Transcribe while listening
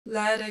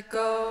Let it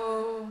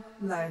go,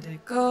 let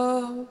it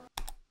go.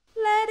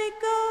 Let it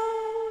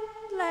go,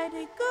 let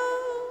it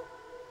go.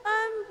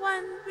 I'm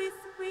one with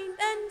wind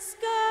and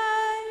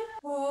sky.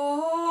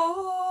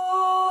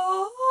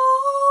 Oh,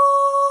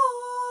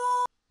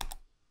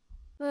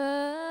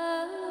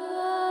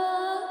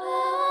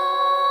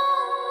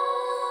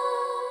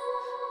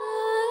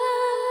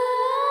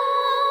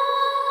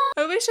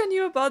 I wish I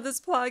knew about this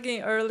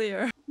plugin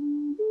earlier.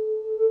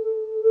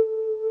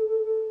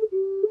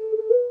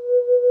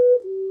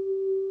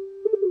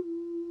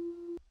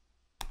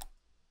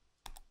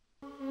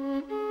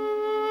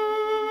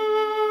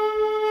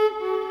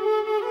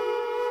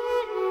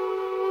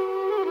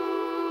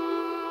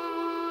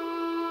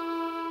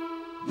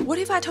 What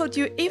if I told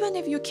you even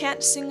if you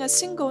can't sing a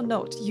single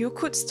note, you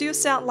could still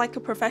sound like a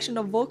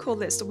professional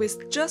vocalist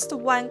with just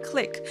one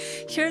click?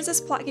 Here's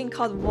this plugin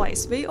called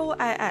VOIS,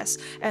 VOIS,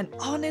 and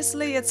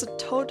honestly it's a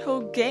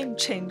total game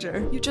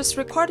changer. You just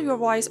record your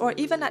voice or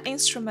even an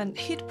instrument,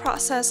 hit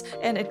process,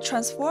 and it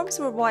transforms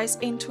your voice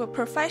into a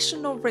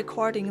professional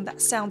recording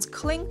that sounds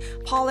clean,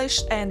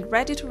 polished, and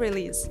ready to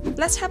release.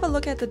 Let's have a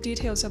look at the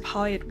details of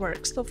how it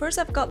works. So first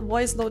I've got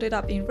VOIS loaded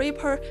up in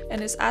Reaper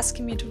and it's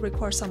asking me to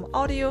record some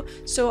audio,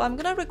 so I'm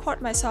gonna record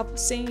myself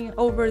singing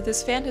over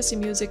this fantasy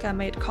music I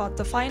made called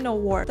The Final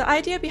War. The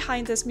idea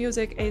behind this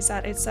music is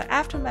that it's the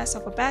aftermath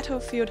of a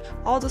battlefield,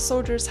 all the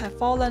soldiers have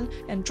fallen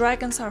and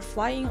dragons are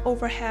flying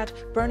overhead,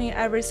 burning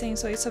everything,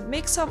 so it's a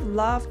mix of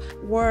love,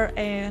 war,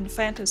 and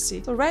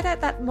fantasy. So right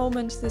at that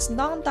moment, this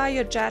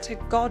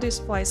non-diegetic goddess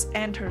voice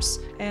enters,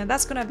 and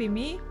that's gonna be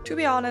me. To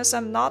be honest,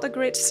 I'm not a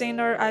great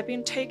singer. I've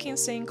been taking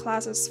singing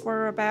classes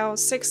for about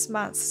 6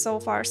 months so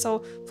far, so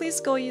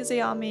please go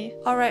easy on me.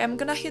 Alright, I'm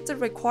gonna hit the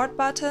record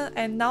button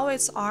and now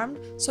it's armed,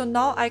 so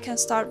now I can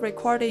start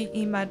recording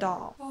in my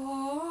DAW.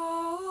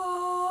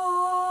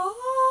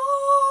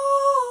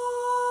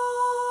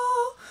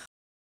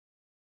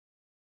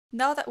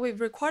 Now that we've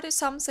recorded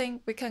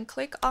something, we can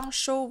click on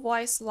Show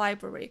Voice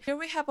Library. Here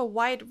we have a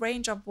wide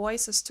range of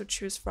voices to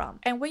choose from.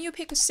 And when you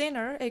pick a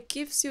singer, it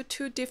gives you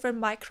 2 different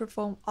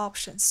microphone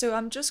options. So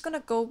I'm just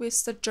gonna go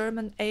with the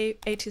German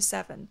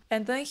A87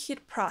 and then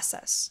hit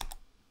Process.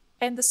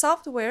 And the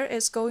software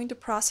is going to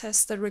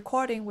process the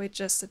recording we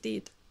just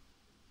did.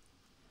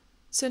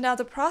 So now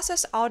the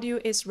processed audio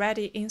is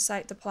ready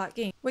inside the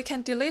plugin. We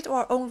can delete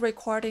our own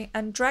recording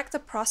and drag the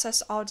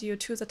processed audio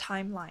to the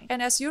timeline.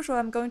 And as usual,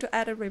 I'm going to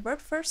add a reverb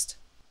first.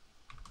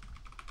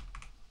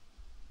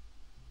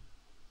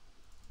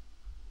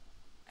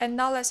 And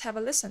now let's have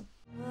a listen.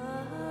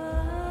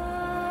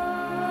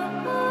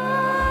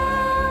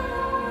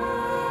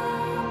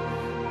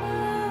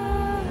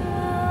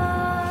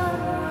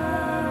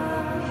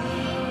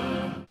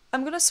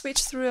 I'm gonna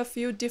switch through a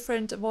few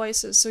different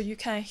voices so you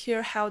can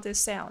hear how they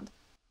sound.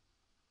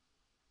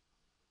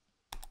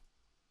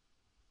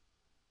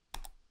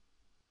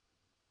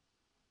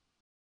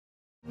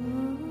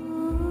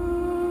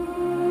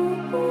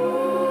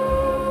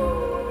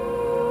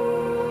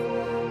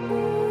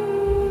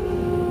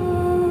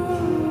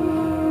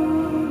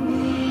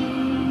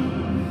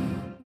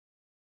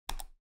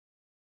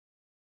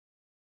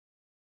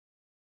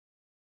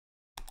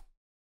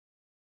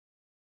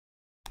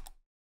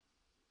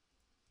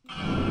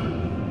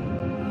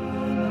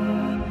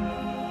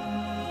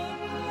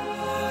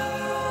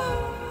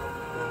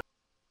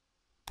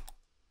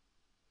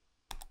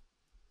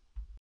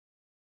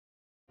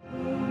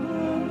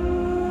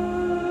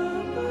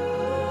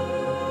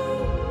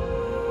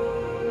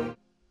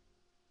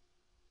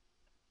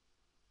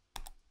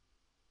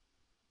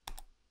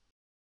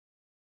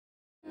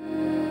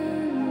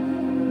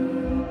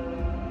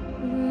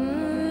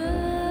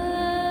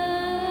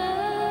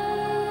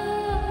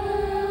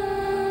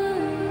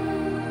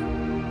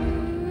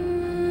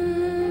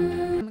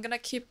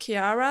 Keep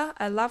Kiara,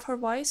 I love her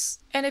voice.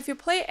 And if you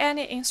play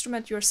any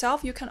instrument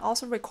yourself, you can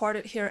also record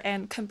it here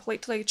and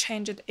completely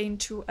change it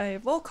into a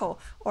vocal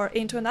or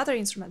into another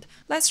instrument.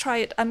 Let's try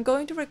it. I'm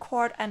going to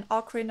record an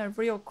ocarina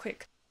real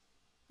quick.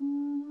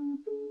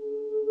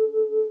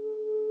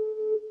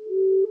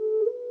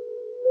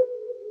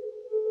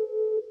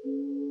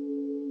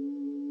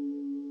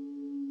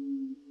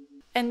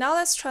 And now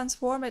let's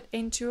transform it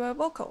into a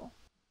vocal.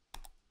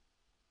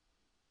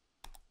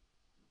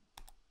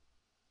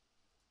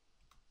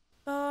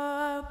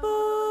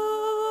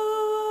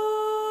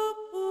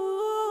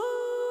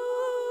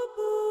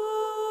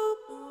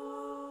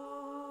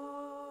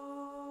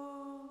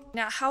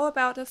 Now how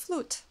about a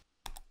flute?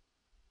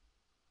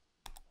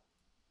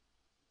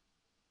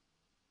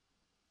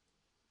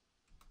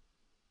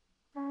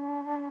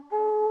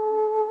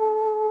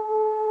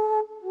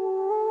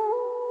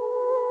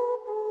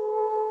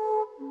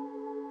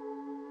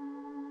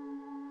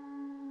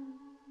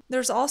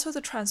 There's also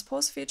the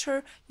transpose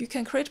feature. You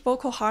can create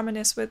vocal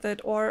harmonies with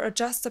it or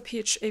adjust the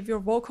pitch if your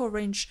vocal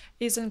range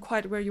isn't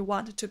quite where you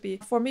want it to be.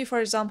 For me, for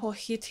example,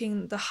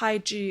 hitting the high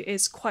G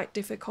is quite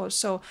difficult,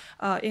 so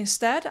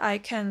instead I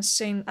can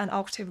sing an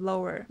octave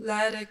lower.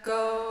 Let it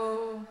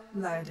go,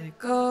 let it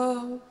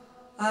go.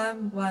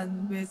 I'm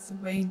one with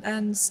wind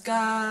and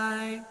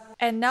sky.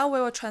 And now we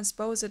will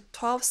transpose it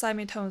 12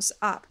 semitones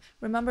up.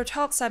 Remember,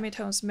 12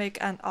 semitones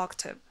make an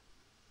octave.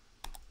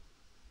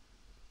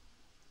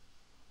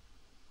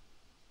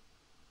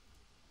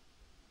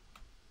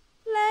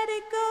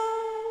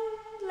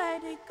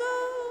 Let it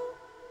go,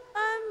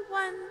 I'm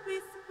one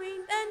with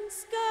wind and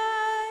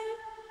sky.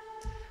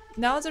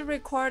 Now the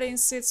recording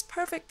sits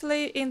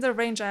perfectly in the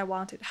range I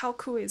wanted. How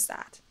cool is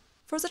that?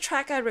 For the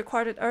track I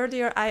recorded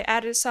earlier, I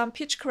added some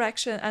pitch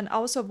correction and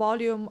also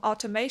volume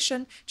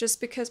automation just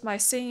because my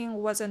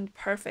singing wasn't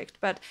perfect.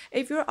 But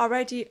if you're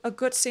already a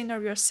good singer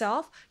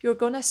yourself, you're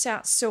gonna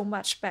sound so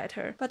much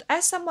better. But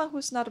as someone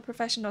who's not a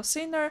professional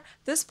singer,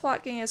 this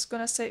plugin is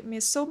gonna save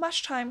me so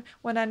much time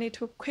when I need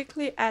to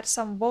quickly add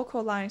some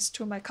vocal lines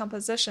to my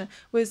composition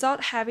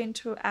without having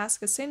to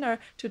ask a singer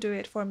to do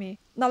it for me.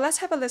 Now let's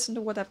have a listen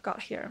to what I've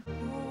got here.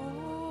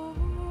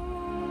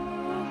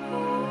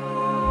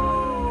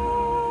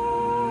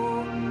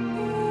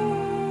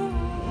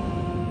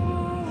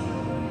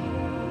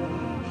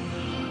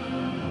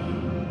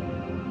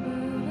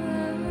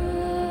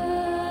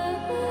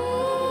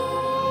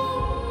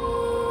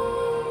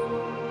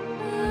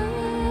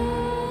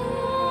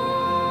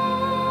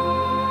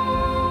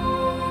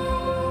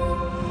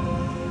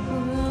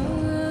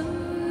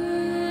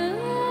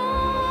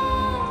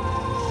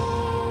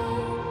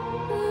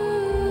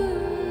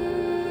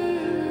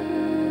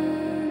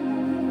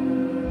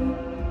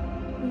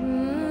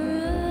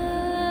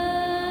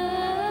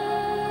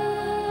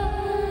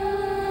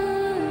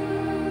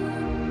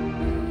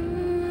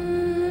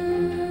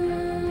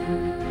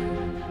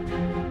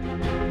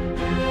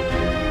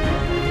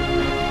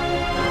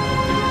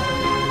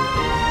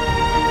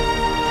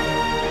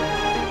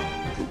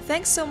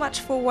 Thanks so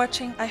much for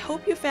watching. I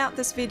hope you found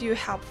this video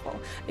helpful.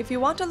 If you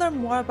want to learn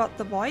more about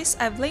the voice,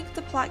 I've linked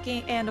the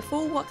plugin and a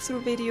full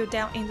walkthrough video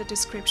down in the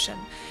description.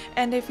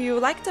 And if you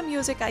like the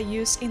music I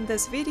used in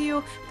this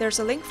video, there's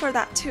a link for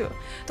that too.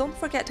 Don't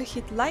forget to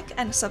hit like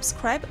and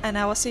subscribe, and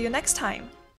I will see you next time.